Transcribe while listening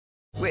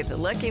With the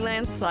Lucky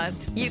Land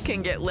Slots, you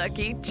can get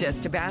lucky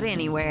just about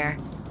anywhere.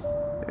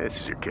 This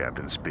is your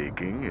captain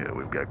speaking.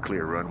 We've got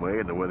clear runway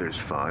and the weather's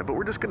fine, but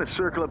we're just going to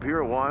circle up here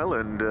a while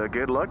and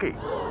get lucky.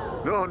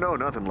 No,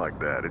 nothing like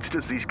that. It's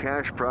just these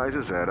cash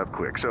prizes add up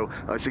quick. So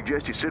I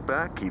suggest you sit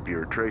back, keep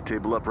your tray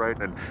table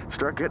upright, and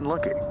start getting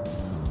lucky.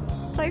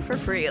 Play for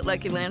free at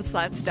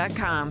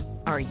LuckyLandSlots.com.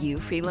 Are you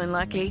feeling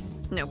lucky?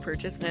 No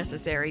purchase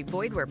necessary.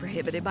 Void where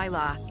prohibited by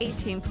law.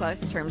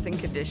 18+ terms and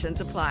conditions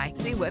apply.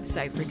 See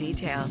website for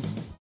details.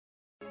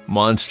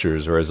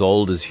 Monsters are as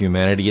old as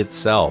humanity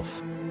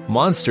itself.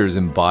 Monsters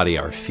embody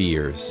our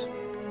fears.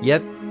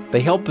 Yet, they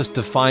help us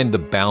define the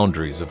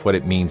boundaries of what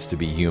it means to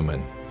be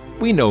human.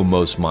 We know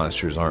most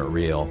monsters aren't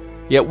real,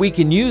 yet we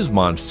can use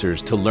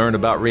monsters to learn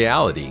about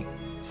reality.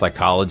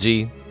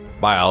 Psychology,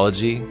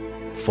 biology,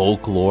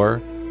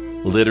 folklore,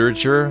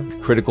 literature,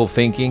 critical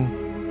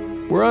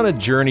thinking. We're on a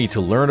journey to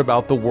learn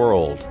about the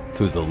world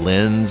through the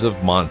lens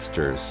of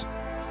monsters.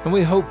 And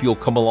we hope you'll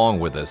come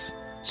along with us.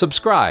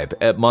 Subscribe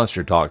at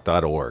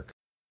monstertalk.org.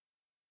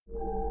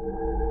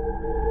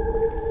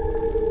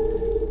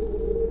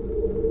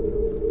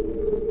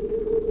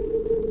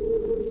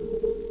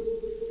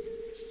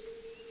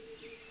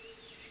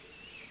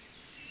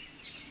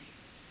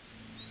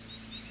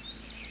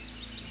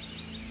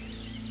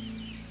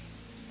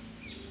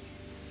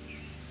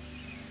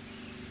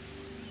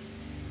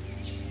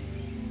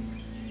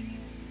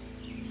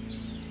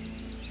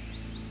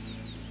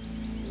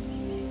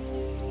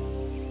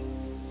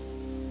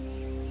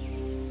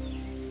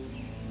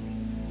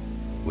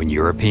 When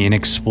European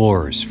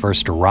explorers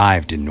first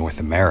arrived in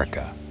North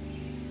America,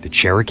 the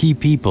Cherokee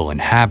people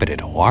inhabited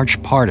a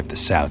large part of the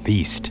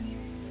Southeast,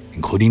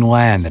 including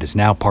land that is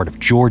now part of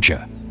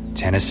Georgia,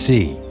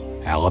 Tennessee,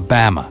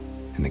 Alabama,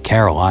 and the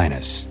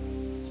Carolinas.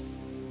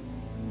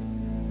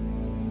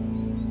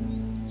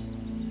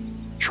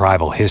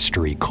 Tribal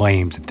history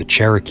claims that the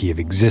Cherokee have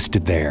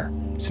existed there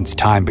since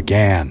time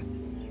began,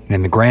 and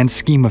in the grand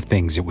scheme of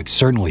things it would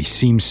certainly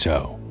seem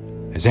so,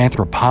 as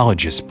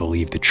anthropologists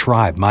believe the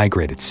tribe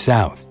migrated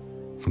south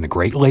from the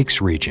Great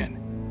Lakes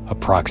region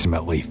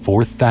approximately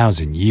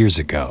 4,000 years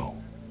ago.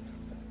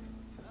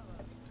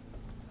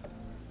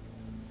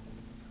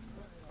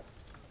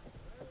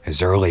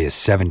 As early as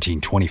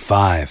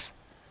 1725,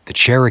 the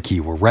Cherokee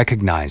were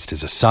recognized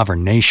as a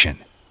sovereign nation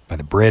by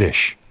the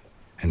British,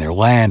 and their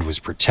land was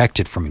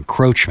protected from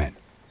encroachment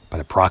by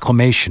the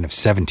Proclamation of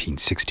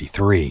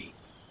 1763.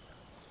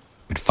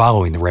 But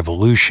following the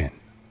Revolution,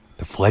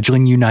 the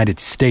fledgling United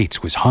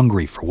States was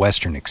hungry for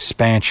Western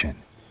expansion,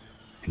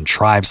 and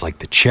tribes like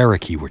the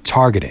Cherokee were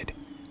targeted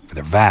for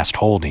their vast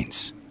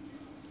holdings.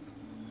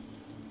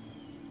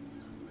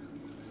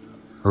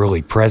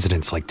 Early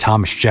presidents like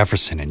Thomas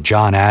Jefferson and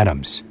John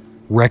Adams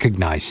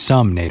recognized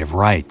some native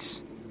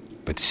rights,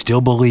 but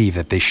still believed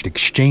that they should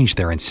exchange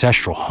their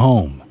ancestral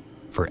home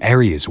for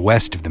areas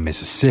west of the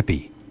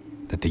Mississippi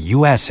that the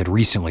U.S. had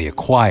recently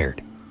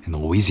acquired in the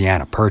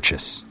Louisiana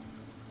Purchase.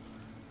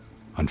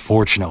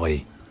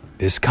 Unfortunately,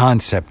 this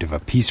concept of a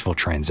peaceful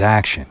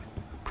transaction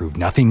proved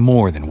nothing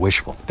more than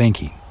wishful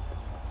thinking,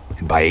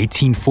 and by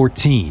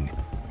 1814,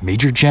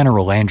 Major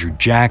General Andrew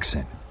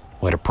Jackson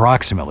led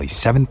approximately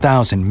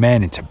 7,000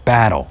 men into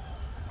battle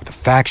with a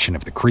faction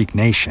of the Creek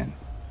Nation,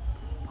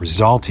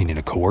 resulting in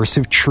a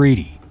coercive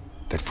treaty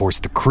that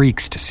forced the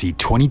Creeks to cede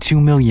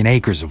 22 million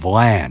acres of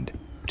land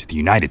to the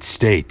United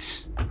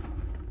States.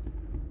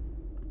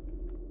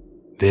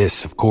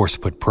 This, of course,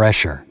 put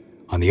pressure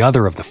on the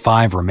other of the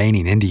 5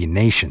 remaining Indian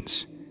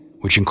nations,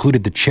 which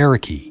included the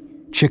Cherokee,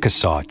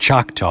 Chickasaw,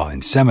 Choctaw,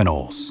 and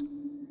Seminoles,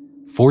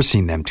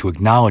 forcing them to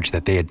acknowledge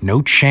that they had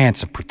no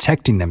chance of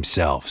protecting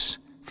themselves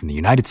from the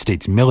United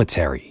States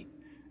military,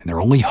 and their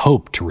only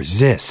hope to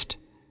resist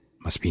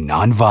must be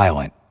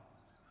nonviolent.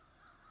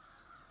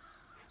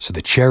 So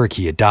the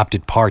Cherokee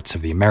adopted parts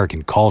of the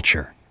American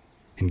culture,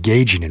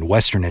 engaging in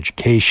Western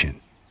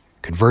education,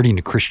 converting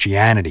to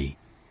Christianity,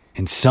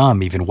 and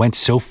some even went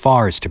so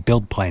far as to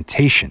build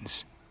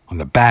plantations on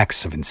the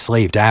backs of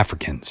enslaved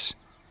Africans.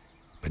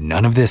 But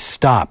none of this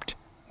stopped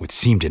what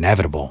seemed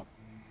inevitable.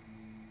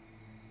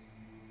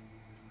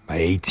 By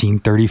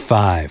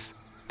 1835,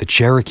 the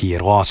Cherokee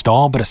had lost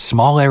all but a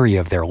small area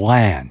of their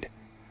land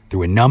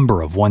through a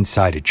number of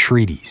one-sided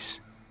treaties.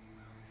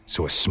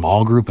 So a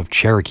small group of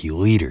Cherokee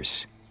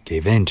leaders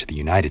gave in to the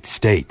United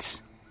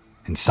States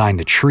and signed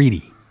the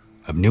Treaty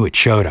of New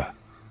Echota,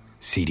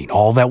 ceding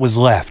all that was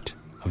left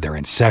of their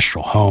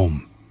ancestral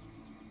home.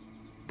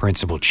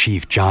 Principal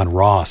Chief John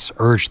Ross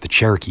urged the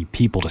Cherokee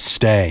people to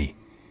stay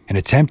and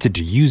attempted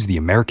to use the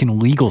American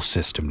legal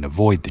system to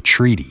void the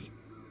treaty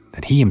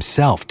that he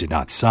himself did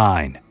not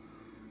sign.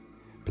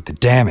 But the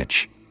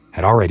damage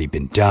had already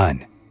been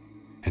done,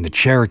 and the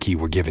Cherokee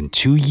were given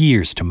 2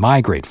 years to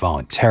migrate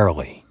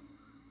voluntarily.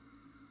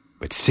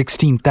 But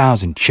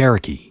 16,000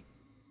 Cherokee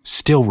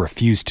still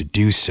refused to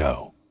do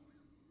so.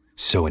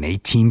 So in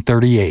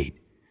 1838,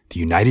 the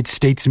United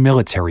States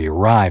military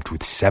arrived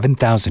with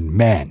 7,000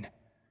 men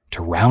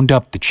to round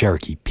up the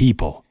Cherokee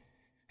people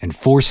and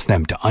force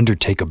them to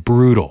undertake a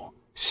brutal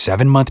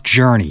 7-month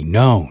journey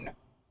known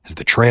as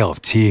the Trail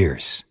of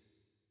Tears,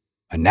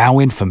 a now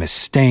infamous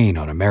stain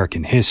on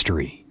American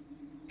history,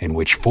 in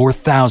which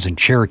 4,000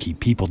 Cherokee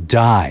people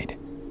died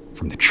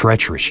from the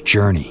treacherous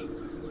journey.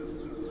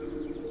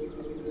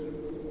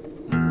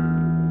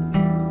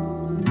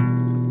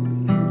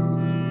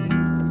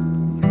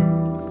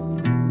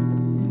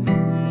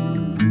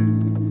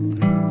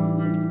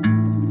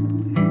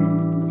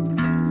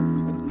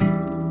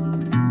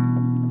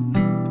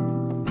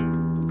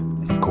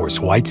 Of course,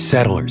 white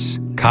settlers,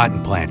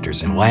 cotton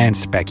planters, and land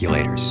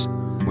speculators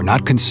were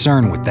not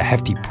concerned with the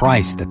hefty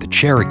price that the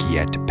Cherokee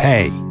had to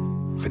pay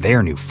for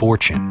their new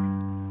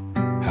fortune.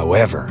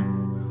 However,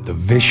 the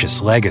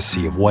vicious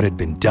legacy of what had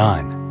been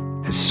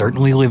done has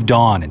certainly lived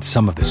on in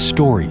some of the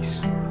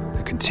stories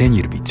that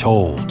continue to be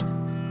told.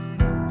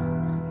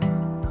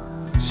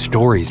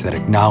 Stories that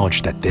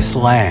acknowledge that this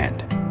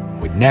land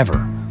would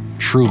never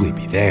truly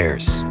be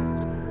theirs.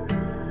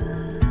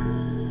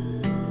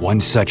 One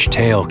such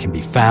tale can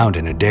be found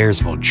in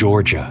Adairsville,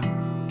 Georgia,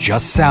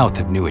 just south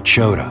of New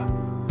Echota,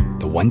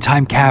 the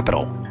one-time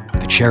capital of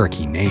the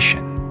Cherokee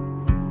Nation.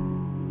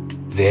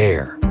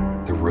 There,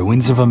 the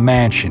ruins of a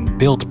mansion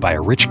built by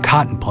a rich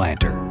cotton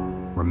planter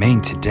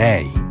remain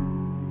today,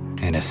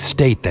 an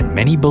estate that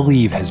many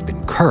believe has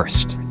been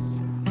cursed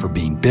for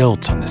being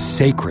built on the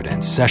sacred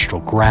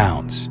ancestral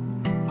grounds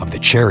of the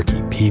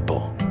Cherokee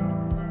people.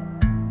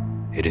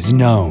 It is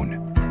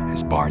known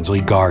as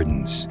Barnsley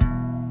Gardens,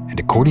 and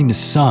according to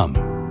some,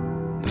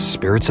 the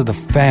spirits of the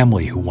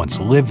family who once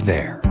lived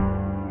there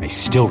may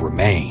still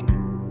remain.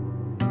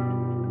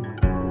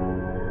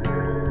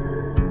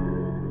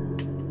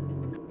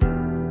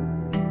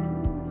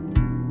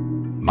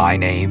 My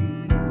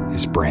name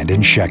is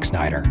Brandon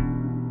Schexnayder,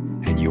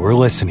 and you are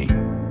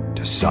listening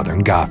to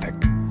Southern Gothic.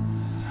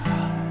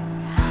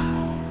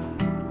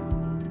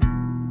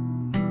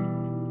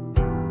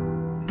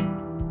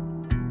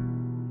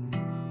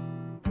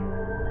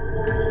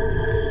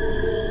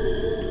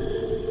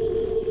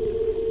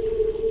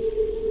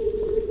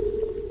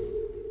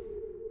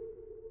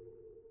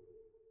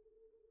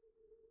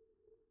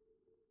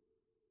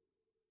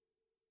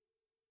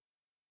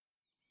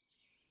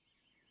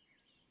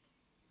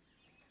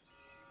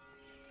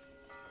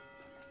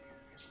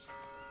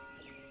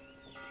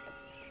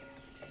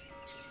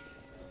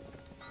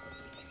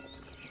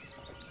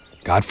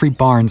 Godfrey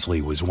Barnsley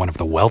was one of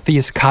the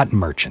wealthiest cotton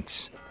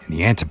merchants in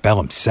the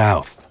antebellum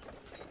South.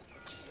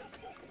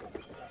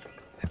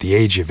 At the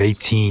age of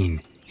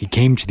 18, he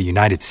came to the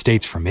United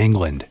States from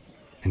England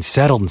and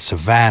settled in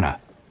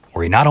Savannah,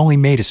 where he not only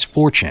made his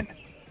fortune,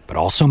 but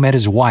also met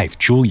his wife,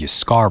 Julia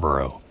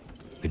Scarborough,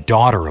 the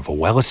daughter of a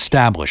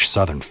well-established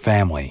Southern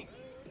family.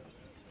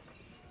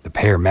 The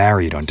pair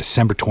married on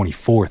December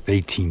 24,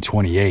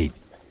 1828,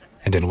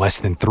 and in less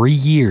than 3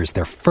 years,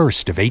 their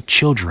first of 8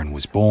 children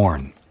was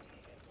born.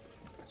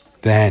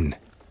 Then,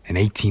 in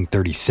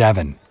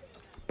 1837,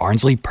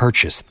 Barnsley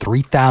purchased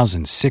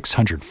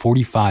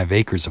 3,645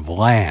 acres of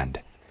land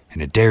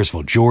in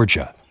Adairsville,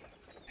 Georgia,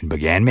 and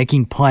began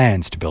making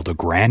plans to build a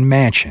grand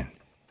mansion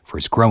for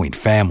his growing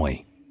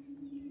family.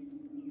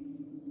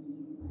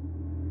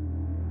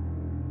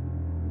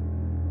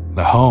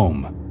 The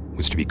home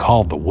was to be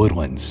called the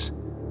Woodlands,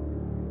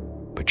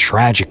 but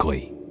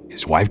tragically,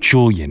 his wife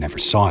Julia never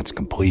saw its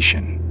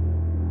completion.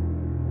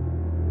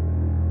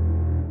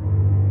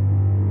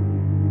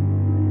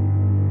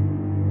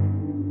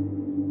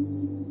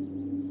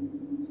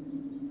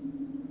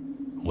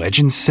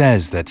 Legend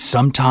says that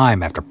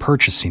sometime after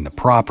purchasing the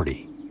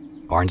property,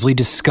 Barnsley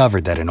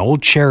discovered that an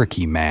old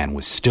Cherokee man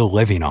was still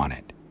living on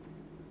it.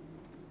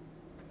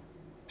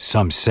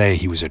 Some say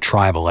he was a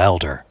tribal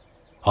elder,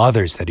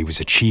 others that he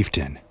was a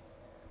chieftain,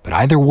 but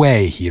either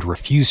way he had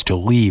refused to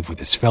leave with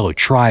his fellow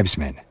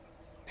tribesmen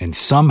and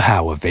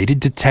somehow evaded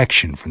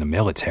detection from the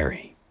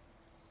military.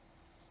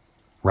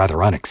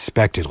 Rather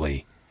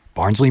unexpectedly,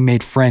 Barnsley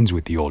made friends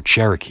with the old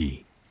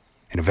Cherokee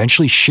and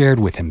eventually shared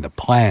with him the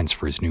plans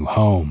for his new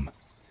home,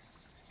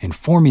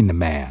 informing the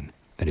man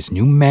that his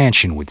new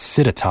mansion would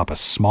sit atop a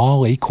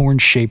small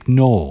acorn-shaped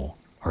knoll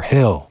or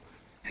hill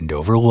and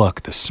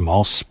overlook the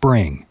small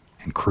spring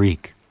and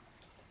creek.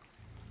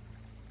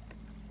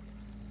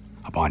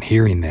 Upon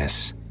hearing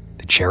this,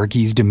 the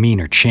Cherokee's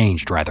demeanor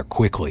changed rather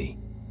quickly.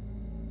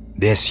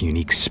 This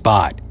unique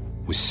spot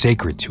was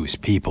sacred to his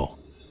people.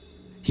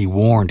 He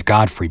warned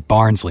Godfrey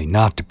Barnsley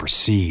not to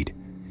proceed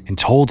and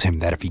told him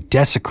that if he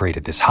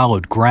desecrated this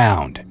hallowed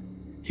ground,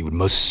 he would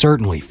most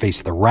certainly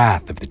face the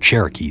wrath of the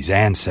Cherokee's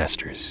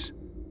ancestors.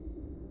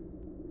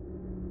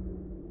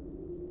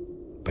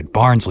 But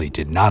Barnsley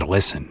did not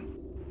listen,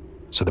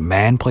 so the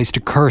man placed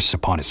a curse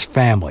upon his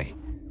family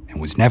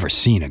and was never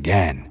seen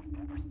again.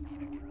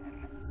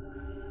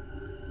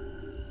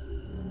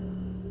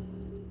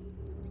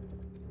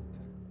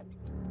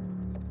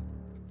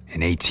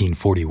 In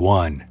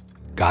 1841,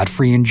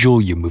 Godfrey and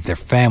Julia moved their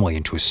family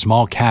into a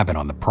small cabin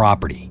on the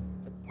property,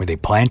 where they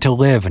planned to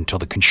live until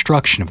the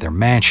construction of their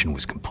mansion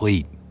was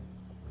complete.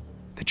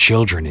 The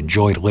children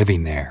enjoyed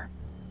living there,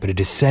 but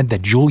it is said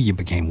that Julia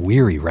became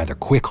weary rather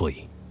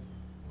quickly,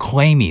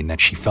 claiming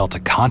that she felt a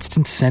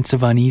constant sense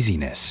of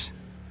uneasiness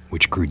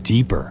which grew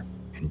deeper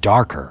and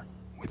darker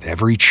with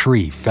every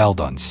tree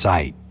felled on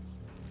sight.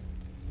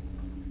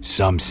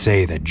 Some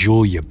say that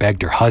Julia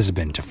begged her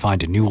husband to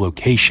find a new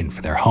location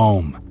for their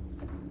home,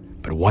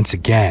 but once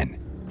again,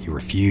 he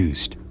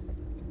refused,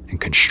 and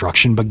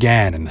construction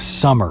began in the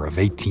summer of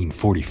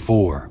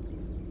 1844.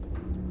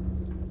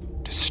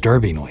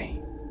 Disturbingly,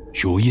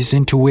 Julia's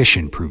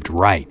intuition proved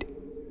right,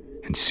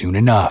 and soon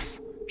enough,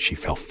 she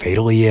fell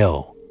fatally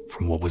ill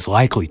from what was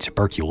likely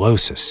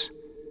tuberculosis,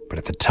 but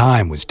at the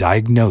time was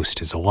diagnosed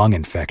as a lung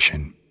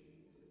infection.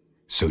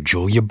 So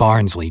Julia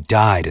Barnsley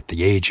died at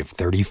the age of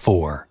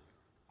 34,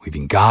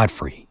 leaving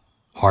Godfrey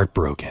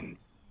heartbroken.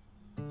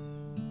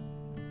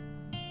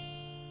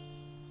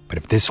 But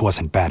if this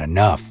wasn't bad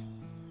enough,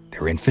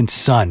 their infant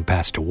son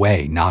passed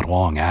away not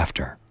long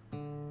after.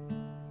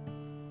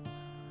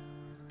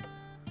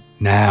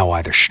 Now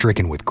either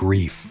stricken with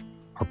grief,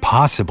 or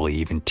possibly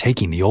even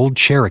taking the old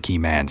Cherokee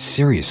man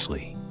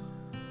seriously,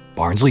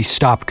 Barnsley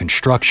stopped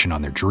construction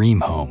on their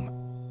dream home,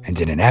 and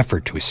in an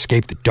effort to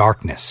escape the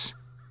darkness,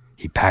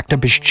 he packed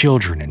up his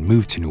children and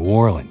moved to New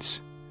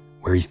Orleans,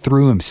 where he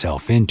threw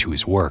himself into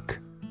his work.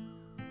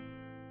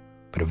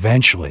 But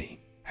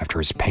eventually, after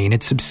his pain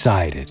had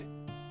subsided,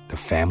 the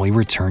family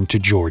returned to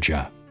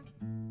Georgia.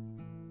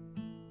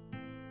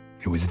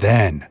 It was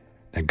then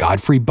that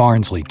Godfrey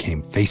Barnsley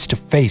came face to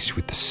face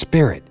with the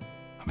spirit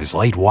of his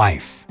late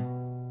wife,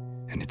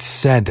 and it's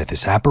said that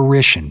this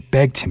apparition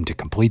begged him to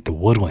complete the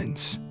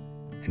woodlands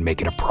and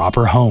make it a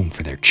proper home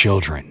for their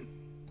children.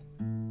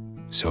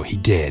 So he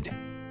did.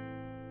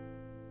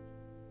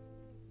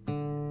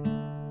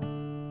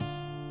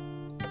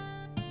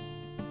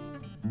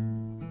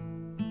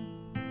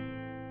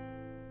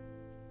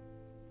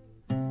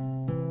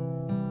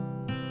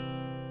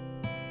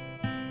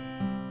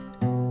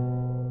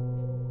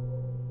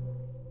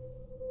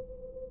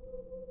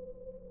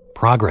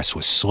 Progress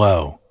was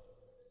slow.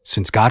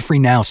 Since Godfrey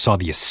now saw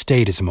the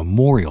estate as a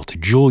memorial to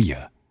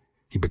Julia,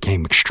 he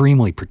became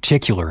extremely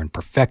particular in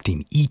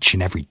perfecting each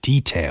and every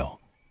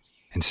detail,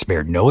 and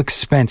spared no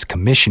expense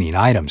commissioning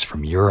items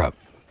from Europe.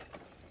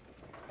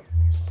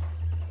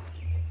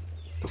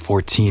 The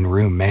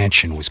 14-room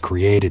mansion was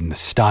created in the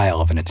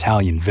style of an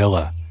Italian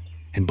villa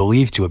and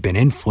believed to have been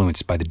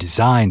influenced by the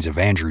designs of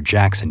Andrew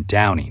Jackson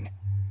Downing,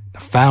 the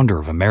founder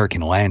of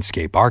American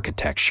landscape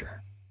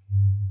architecture.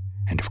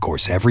 And of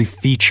course, every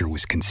feature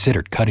was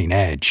considered cutting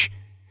edge,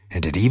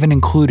 and it even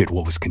included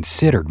what was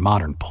considered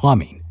modern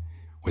plumbing,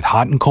 with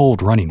hot and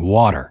cold running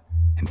water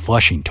and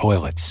flushing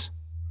toilets.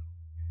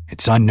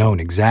 It's unknown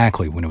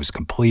exactly when it was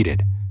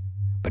completed,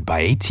 but by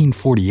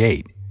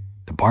 1848,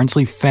 the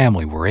Barnsley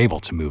family were able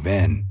to move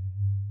in.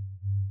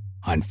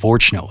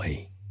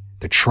 Unfortunately,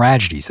 the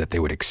tragedies that they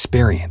would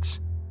experience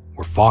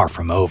were far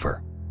from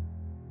over.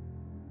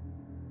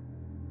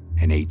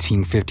 In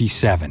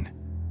 1857,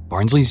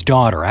 Barnsley's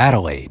daughter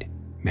Adelaide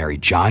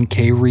married John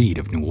K. Reed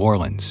of New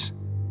Orleans.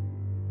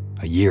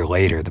 A year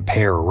later, the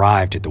pair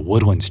arrived at the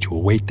Woodlands to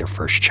await their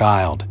first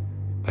child,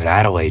 but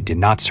Adelaide did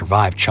not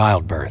survive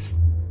childbirth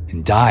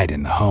and died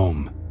in the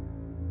home.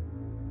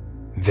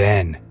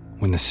 Then,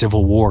 when the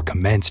Civil War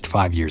commenced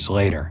 5 years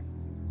later,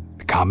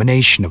 the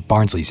combination of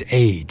Barnsley's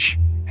age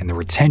and the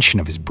retention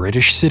of his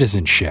British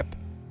citizenship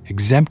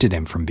exempted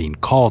him from being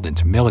called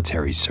into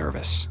military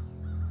service.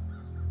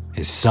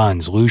 His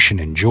sons, Lucian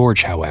and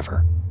George,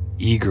 however,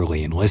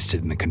 eagerly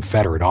enlisted in the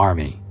Confederate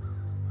Army.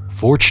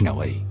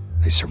 Fortunately,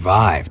 they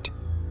survived.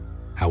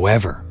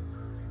 However,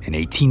 in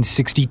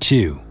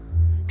 1862,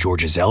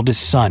 George's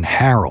eldest son,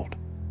 Harold,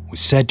 was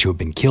said to have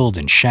been killed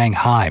in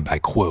Shanghai by,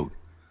 quote,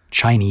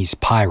 Chinese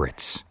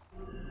pirates.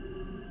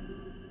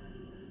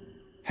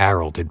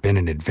 Harold had been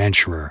an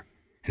adventurer,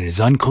 and it is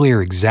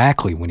unclear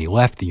exactly when he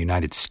left the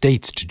United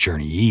States to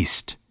journey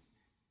east,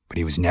 but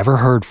he was never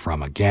heard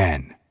from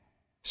again.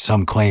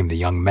 Some claim the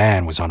young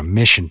man was on a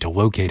mission to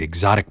locate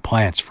exotic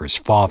plants for his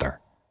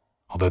father,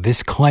 although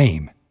this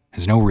claim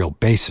has no real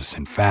basis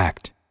in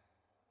fact.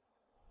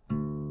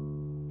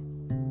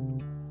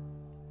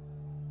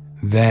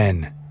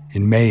 Then,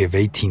 in May of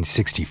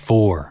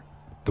 1864,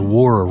 the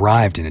war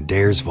arrived in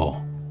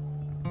Adairsville.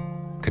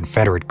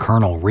 Confederate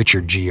Colonel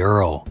Richard G.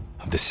 Earl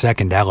of the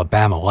 2nd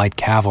Alabama Light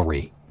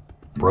Cavalry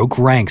broke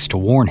ranks to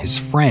warn his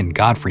friend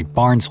Godfrey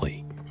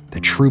Barnsley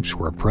that troops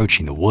were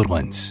approaching the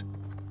Woodlands.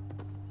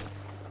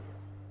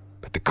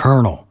 But the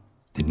colonel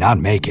did not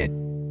make it.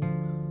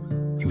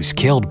 He was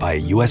killed by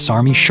a U.S.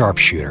 Army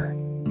sharpshooter.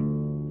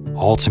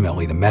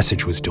 Ultimately, the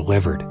message was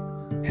delivered,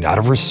 and out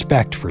of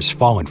respect for his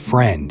fallen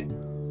friend,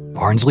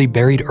 Barnsley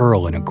buried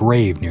Earl in a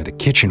grave near the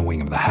kitchen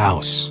wing of the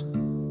house,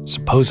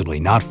 supposedly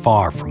not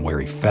far from where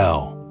he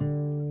fell.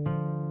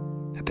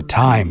 At the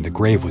time, the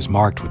grave was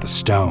marked with a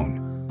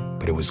stone,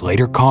 but it was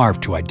later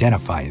carved to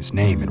identify his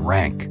name and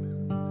rank.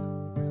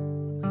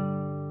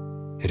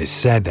 It is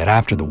said that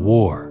after the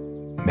war,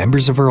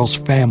 members of Earl's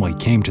family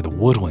came to the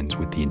Woodlands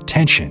with the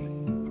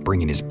intention of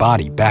bringing his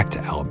body back to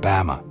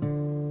Alabama.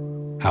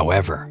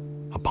 However,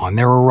 upon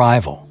their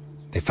arrival,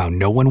 they found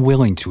no one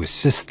willing to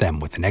assist them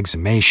with an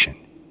exhumation,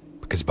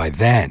 because by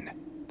then,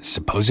 the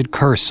supposed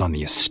curse on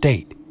the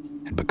estate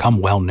had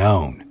become well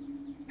known,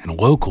 and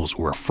locals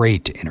were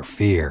afraid to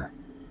interfere.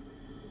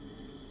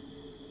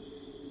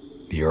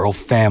 The Earle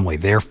family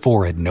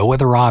therefore had no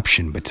other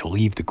option but to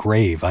leave the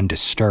grave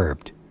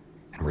undisturbed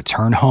and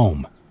return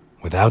home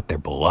without their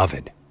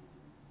beloved.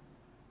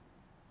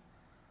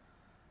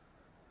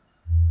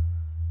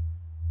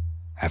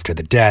 After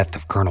the death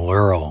of Colonel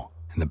Earle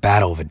in the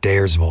Battle of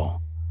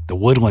Adairsville, the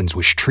Woodlands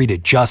was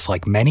treated just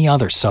like many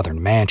other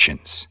Southern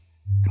mansions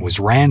and was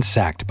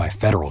ransacked by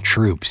federal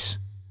troops.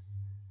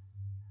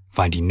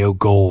 Finding no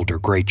gold or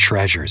great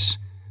treasures,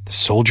 the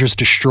soldiers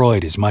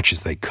destroyed as much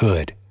as they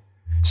could,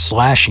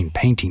 slashing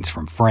paintings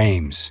from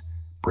frames,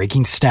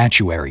 breaking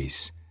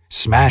statuaries,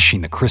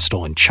 smashing the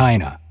crystal and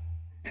china,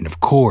 and of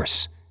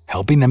course,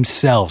 helping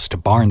themselves to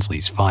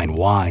Barnsley's fine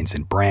wines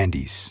and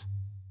brandies.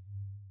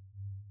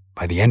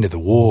 By the end of the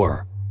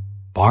war,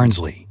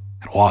 Barnsley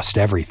had lost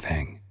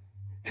everything.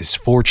 His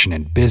fortune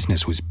and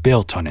business was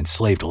built on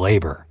enslaved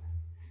labor.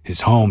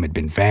 His home had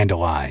been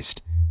vandalized,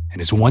 and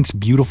his once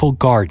beautiful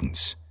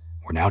gardens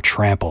were now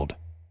trampled.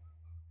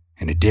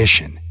 In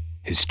addition,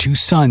 his two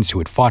sons who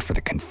had fought for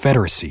the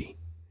Confederacy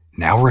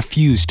now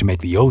refused to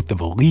make the oath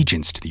of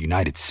allegiance to the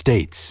United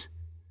States.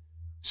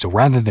 So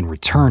rather than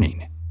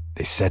returning,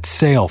 they set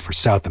sail for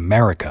South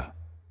America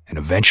and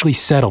eventually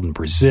settled in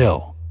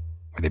Brazil,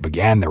 where they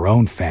began their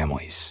own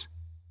families.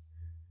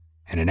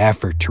 In an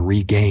effort to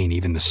regain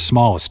even the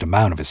smallest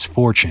amount of his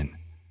fortune,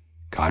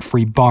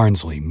 Godfrey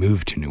Barnsley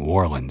moved to New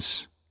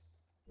Orleans.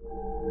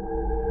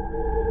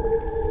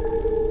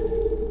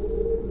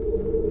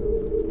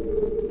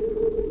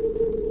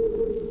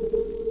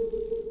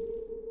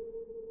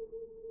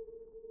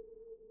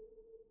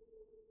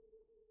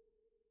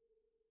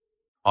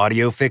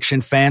 Audio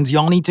fiction fans,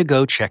 y'all need to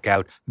go check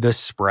out The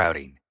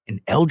Sprouting,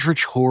 an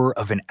eldritch horror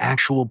of an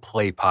actual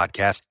play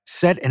podcast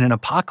set in an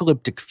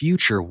apocalyptic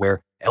future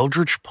where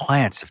eldritch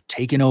plants have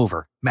taken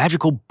over,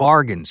 magical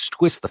bargains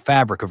twist the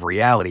fabric of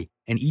reality,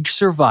 and each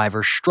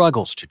survivor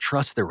struggles to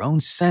trust their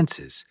own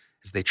senses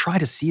as they try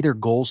to see their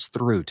goals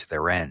through to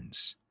their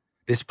ends.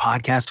 This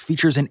podcast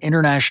features an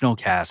international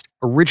cast,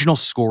 original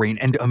scoring,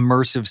 and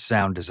immersive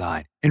sound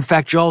design. In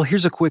fact, y'all,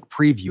 here's a quick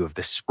preview of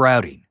The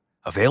Sprouting,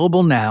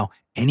 available now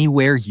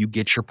anywhere you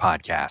get your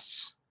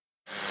podcasts.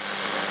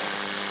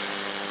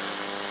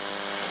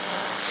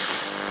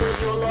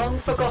 With your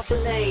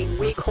long-forgotten name,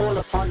 we call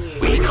upon you.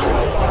 We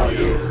call upon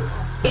you.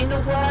 In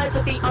the words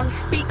of the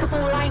unspeakable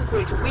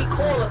language, we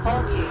call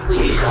upon you.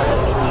 We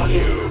call upon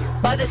you.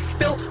 By the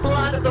spilt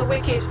blood of the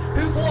wicked,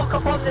 who walk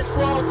upon this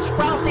world,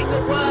 sprouting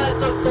the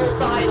words of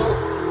false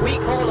idols, we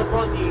call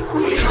upon you.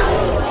 We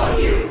call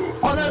upon you.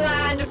 On the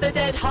land of the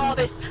dead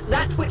harvest,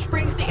 that which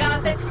brings the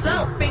earth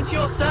itself into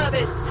your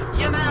service,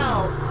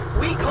 Yamal,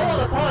 we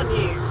call upon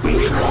you.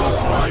 We call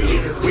upon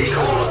you. We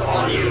call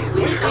upon you.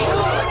 We call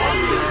upon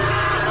you.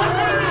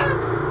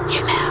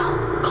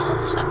 Yamal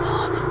calls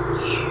upon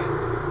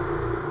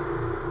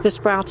you. The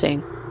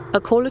Sprouting,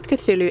 a Call of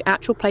Cthulhu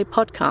actual play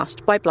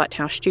podcast by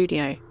Blighthouse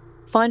Studio.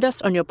 Find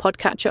us on your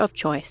podcatcher of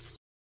choice.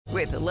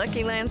 With the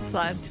Lucky Land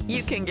Slots,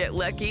 you can get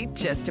lucky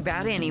just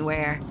about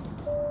anywhere.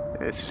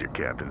 This is your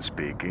captain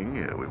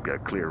speaking. We've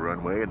got clear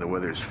runway and the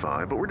weather's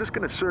fine, but we're just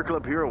going to circle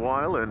up here a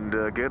while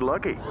and get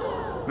lucky.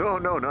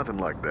 No, nothing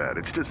like that.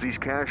 It's just these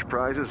cash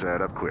prizes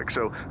add up quick.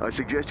 So I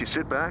suggest you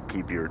sit back,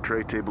 keep your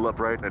tray table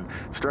upright, and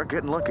start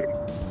getting lucky.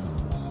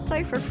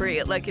 Play for free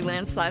at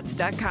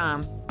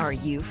LuckyLandSlots.com. Are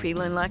you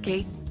feeling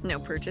lucky? No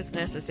purchase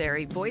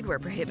necessary. Void where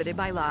prohibited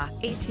by law.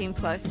 18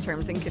 plus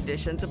terms and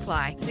conditions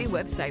apply. See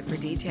website for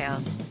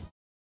details.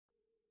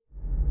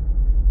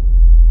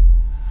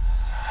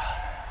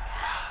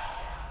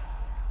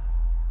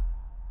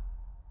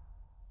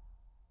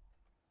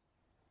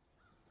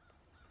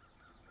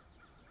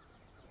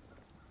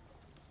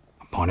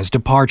 Upon his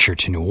departure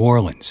to New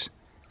Orleans,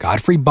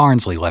 Godfrey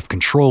Barnsley left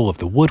control of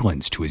the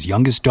Woodlands to his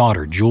youngest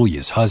daughter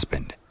Julia's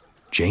husband,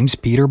 James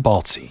Peter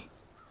Baltsey.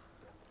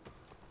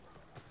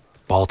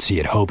 Baltsey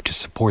had hoped to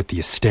support the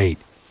estate,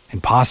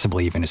 and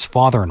possibly even his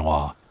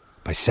father-in-law,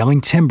 by selling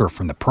timber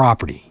from the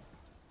property.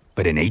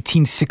 But in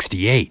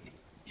 1868,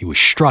 he was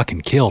struck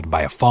and killed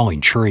by a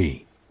falling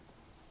tree.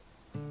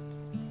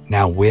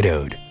 Now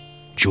widowed,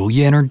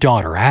 Julia and her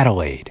daughter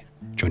Adelaide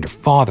joined her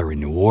father in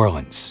New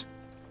Orleans.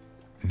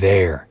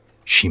 There,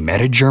 she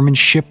met a German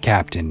ship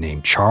captain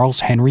named Charles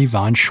Henry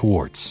von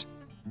Schwartz,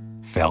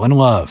 fell in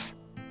love,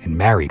 and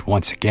married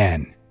once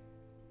again.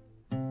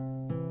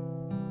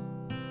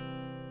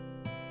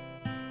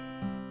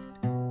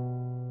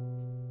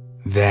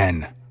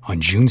 Then, on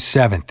June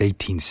 7,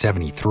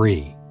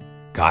 1873,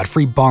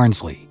 Godfrey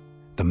Barnsley,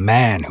 the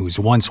man who was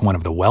once one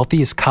of the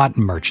wealthiest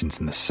cotton merchants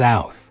in the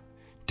South,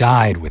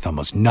 died with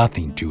almost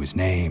nothing to his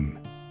name.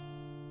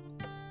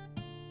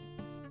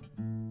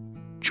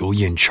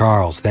 Julia and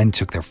Charles then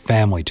took their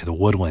family to the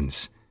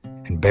Woodlands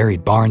and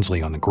buried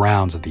Barnsley on the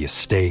grounds of the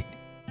estate.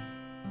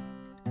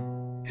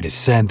 It is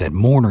said that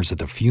mourners at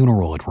the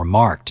funeral had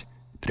remarked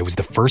that it was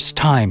the first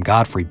time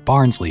Godfrey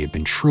Barnsley had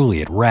been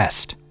truly at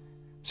rest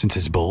since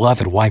his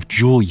beloved wife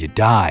Julia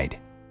died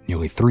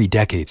nearly 3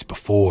 decades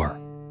before.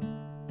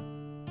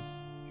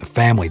 The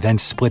family then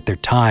split their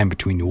time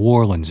between New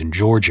Orleans and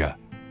Georgia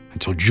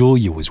until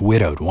Julia was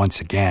widowed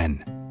once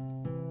again.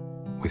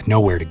 With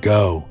nowhere to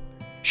go,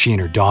 she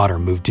and her daughter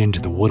moved into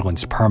the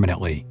Woodlands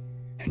permanently,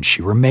 and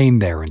she remained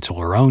there until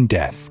her own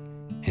death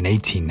in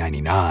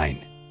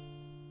 1899.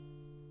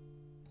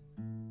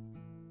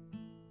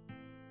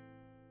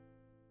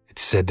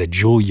 It's said that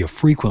Julia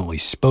frequently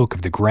spoke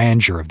of the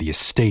grandeur of the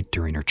estate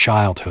during her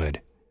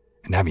childhood,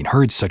 and having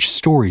heard such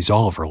stories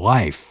all of her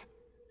life,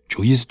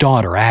 Julia's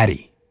daughter,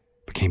 Addie,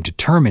 became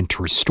determined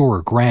to restore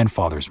her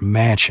grandfather's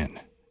mansion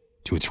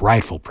to its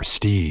rightful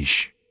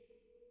prestige.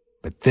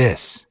 But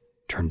this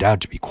turned out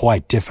to be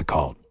quite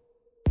difficult.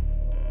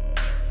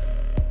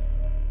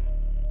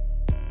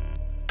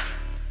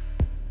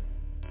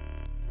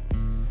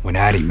 When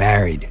Addie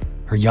married,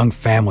 her young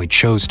family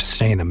chose to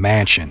stay in the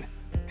mansion,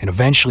 and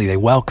eventually they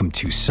welcomed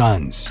 2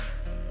 sons.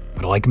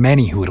 But like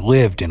many who had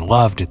lived and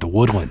loved at the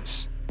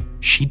Woodlands,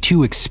 she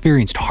too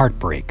experienced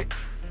heartbreak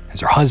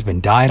as her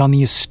husband died on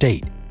the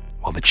estate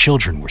while the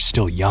children were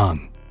still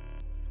young.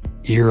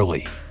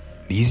 Eerily,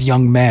 these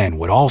young men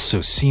would also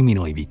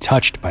seemingly be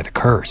touched by the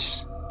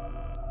curse.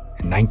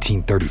 In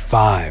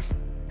 1935,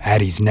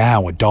 Addie's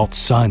now adult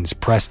sons,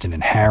 Preston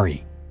and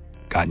Harry,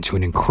 got into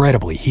an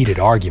incredibly heated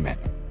argument,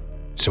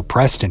 so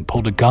Preston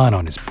pulled a gun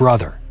on his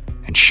brother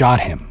and shot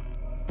him.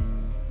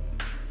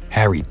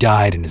 Harry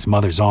died in his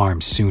mother's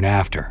arms soon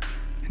after,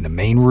 in the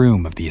main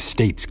room of the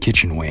estate's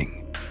kitchen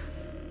wing.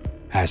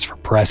 As for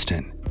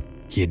Preston,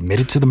 he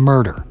admitted to the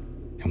murder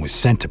and was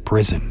sent to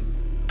prison.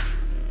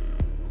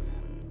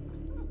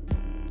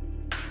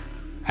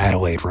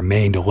 Adelaide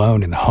remained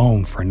alone in the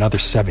home for another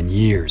 7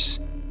 years,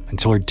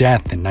 until her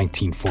death in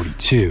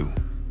 1942,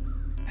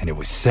 and it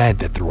was said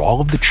that through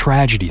all of the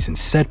tragedies and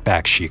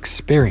setbacks she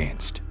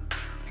experienced,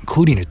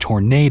 including a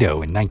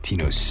tornado in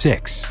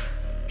 1906,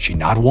 she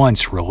not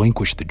once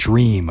relinquished the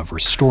dream of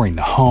restoring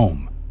the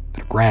home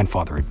that her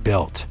grandfather had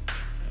built.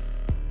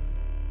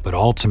 But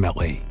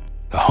ultimately,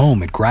 the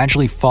home had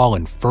gradually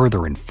fallen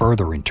further and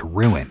further into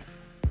ruin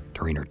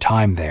during her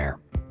time there.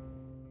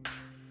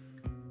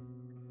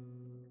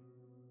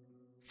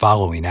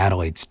 Following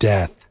Adelaide's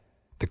death,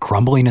 the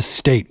crumbling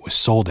estate was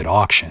sold at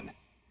auction,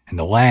 and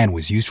the land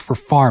was used for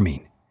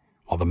farming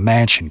while the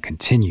mansion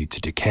continued to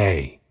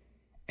decay,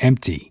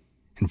 empty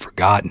and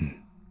forgotten.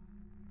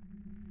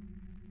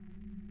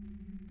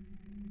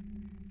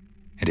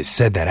 It is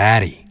said that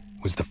Addie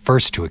was the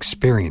first to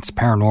experience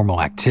paranormal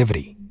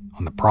activity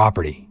on the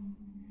property,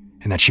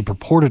 and that she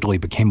purportedly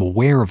became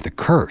aware of the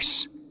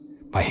curse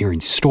by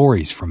hearing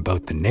stories from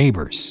both the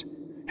neighbors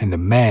and the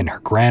men her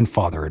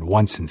grandfather had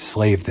once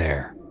enslaved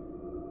there.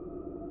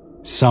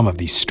 Some of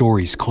these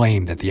stories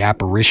claim that the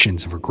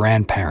apparitions of her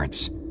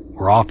grandparents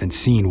were often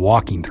seen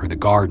walking through the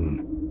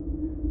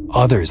garden.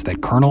 Others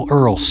that Colonel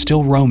Earl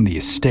still roamed the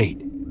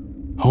estate,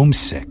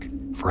 homesick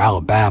for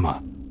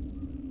Alabama.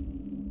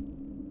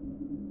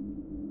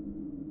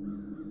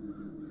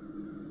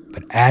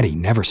 But Addie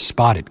never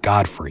spotted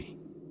Godfrey,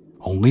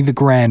 only the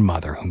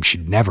grandmother whom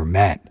she'd never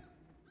met,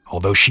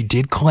 although she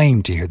did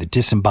claim to hear the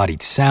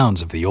disembodied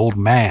sounds of the old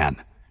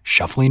man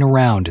shuffling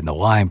around in the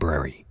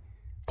library,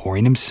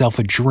 pouring himself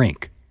a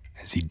drink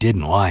as he did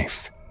in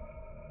life.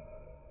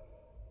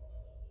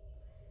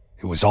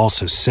 It was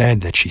also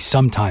said that she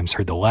sometimes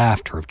heard the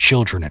laughter of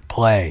children at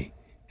play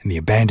in the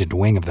abandoned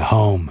wing of the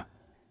home,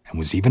 and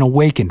was even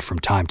awakened from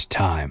time to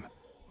time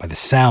by the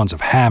sounds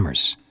of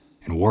hammers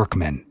and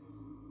workmen.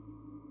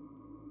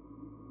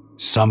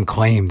 Some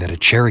claim that a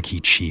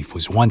Cherokee chief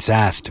was once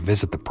asked to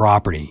visit the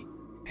property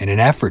in an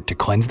effort to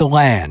cleanse the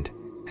land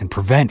and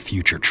prevent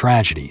future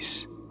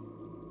tragedies.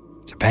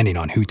 Depending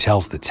on who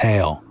tells the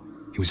tale,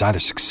 he was either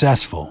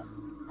successful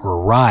or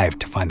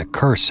arrived to find the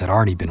curse had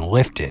already been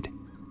lifted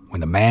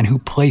when the man who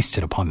placed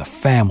it upon the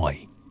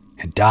family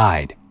had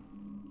died.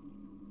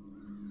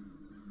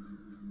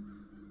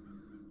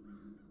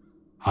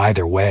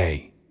 Either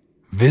way,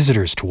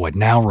 visitors to what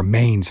now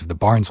remains of the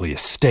Barnsley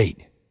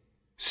estate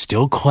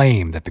still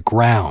claim that the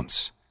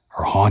grounds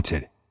are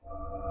haunted.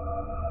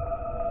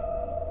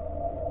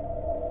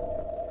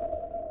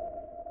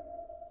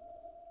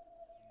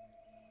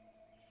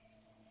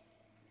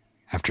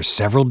 After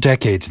several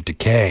decades of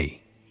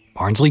decay,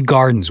 Barnsley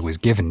Gardens was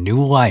given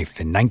new life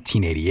in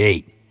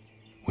 1988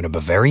 when a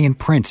Bavarian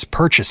prince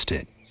purchased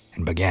it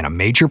and began a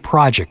major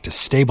project to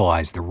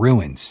stabilize the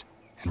ruins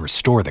and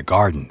restore the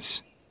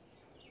gardens.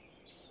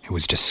 It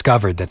was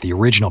discovered that the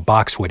original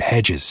boxwood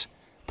hedges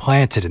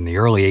planted in the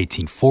early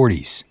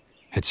 1840s,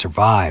 had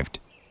survived,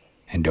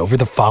 and over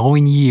the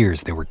following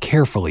years they were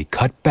carefully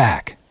cut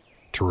back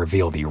to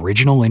reveal the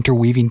original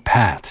interweaving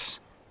paths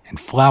and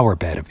flower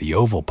bed of the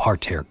oval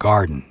parterre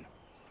garden.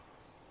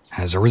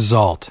 As a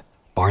result,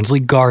 Barnsley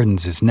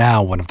Gardens is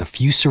now one of the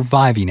few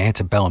surviving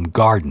antebellum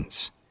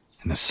gardens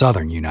in the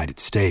southern United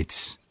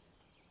States.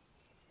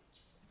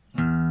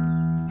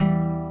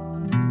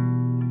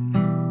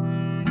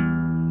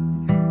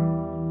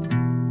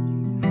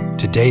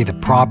 Today, the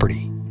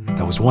property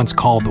that was once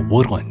called the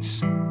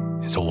Woodlands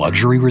is a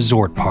luxury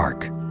resort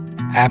park,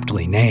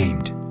 aptly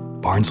named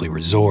Barnsley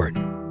Resort.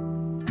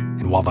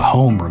 And while the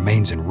home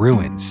remains in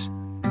ruins,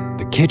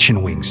 the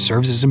kitchen wing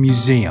serves as a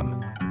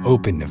museum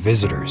open to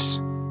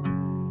visitors.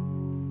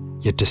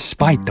 Yet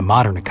despite the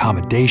modern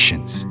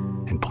accommodations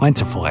and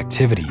plentiful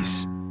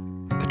activities,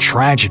 the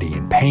tragedy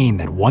and pain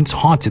that once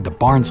haunted the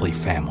Barnsley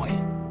family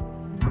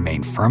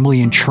remain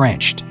firmly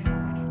entrenched,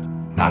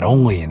 not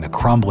only in the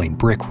crumbling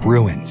brick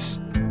ruins,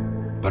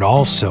 but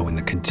also in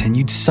the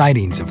continued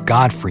sightings of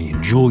Godfrey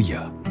and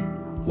Julia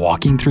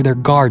walking through their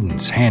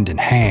gardens hand in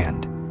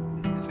hand,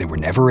 as they were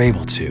never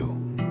able to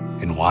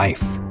in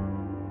life.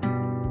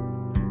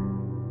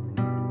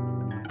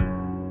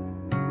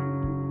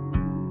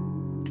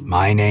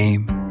 My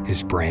name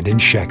is Brandon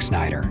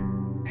Schexnayder,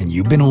 and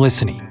you've been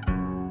listening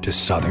to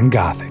Southern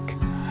Gothic.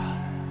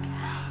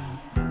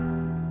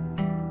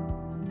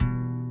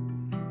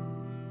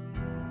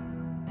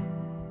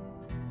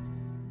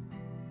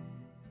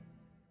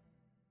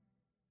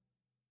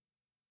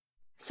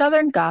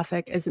 Southern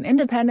Gothic is an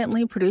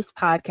independently produced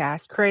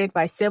podcast created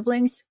by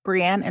siblings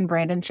Brianne and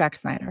Brandon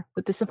Schexnayder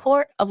with the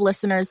support of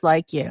listeners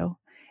like you.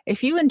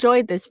 If you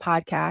enjoyed this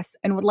podcast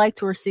and would like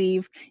to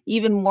receive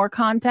even more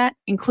content,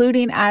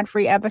 including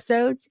ad-free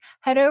episodes,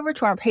 head over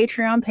to our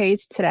Patreon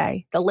page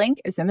today. The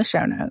link is in the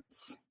show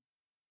notes.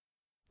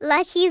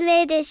 Lucky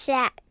Little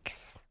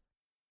Shacks.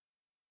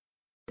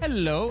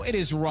 Hello, it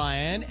is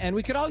Ryan, and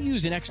we could all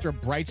use an extra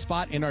bright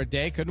spot in our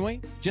day, couldn't we?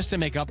 Just to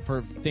make up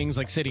for things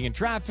like sitting in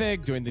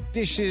traffic, doing the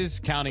dishes,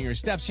 counting your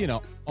steps, you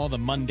know, all the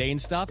mundane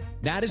stuff.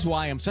 That is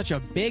why I'm such a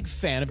big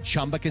fan of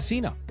Chumba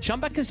Casino.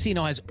 Chumba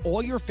Casino has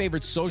all your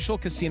favorite social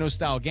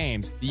casino-style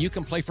games that you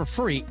can play for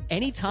free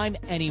anytime,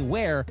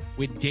 anywhere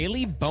with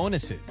daily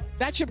bonuses.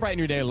 That should brighten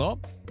your day a little.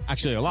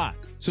 Actually, a lot.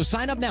 So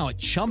sign up now at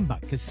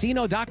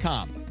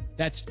ChumbaCasino.com.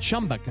 That's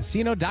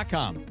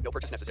ChumbaCasino.com. No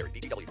purchase necessary.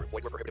 VGW Group.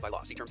 Void where prohibited by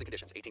law. See terms and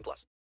conditions. 18+.